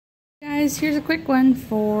Guys, here's a quick one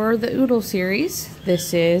for the oodle series.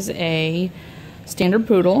 This is a standard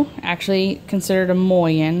poodle, actually considered a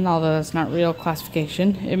Moyen, although that's not real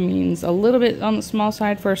classification. It means a little bit on the small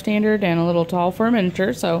side for a standard and a little tall for a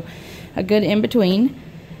miniature, so a good in between.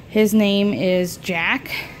 His name is Jack,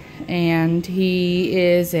 and he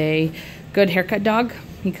is a good haircut dog.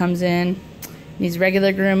 He comes in, needs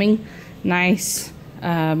regular grooming, nice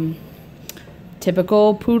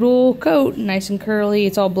typical poodle coat, nice and curly.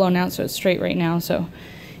 It's all blown out, so it's straight right now. So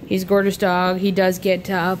he's a gorgeous dog. He does get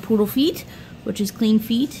poodle feet, which is clean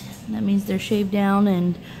feet. That means they're shaved down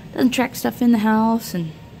and doesn't track stuff in the house.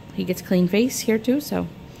 And he gets clean face here too. So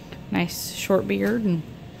nice short beard and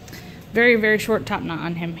very, very short top knot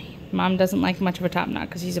on him. Mom doesn't like much of a top knot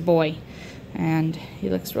because he's a boy, and he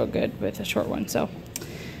looks real good with a short one. So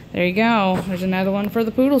there you go. There's another one for the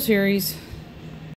poodle series.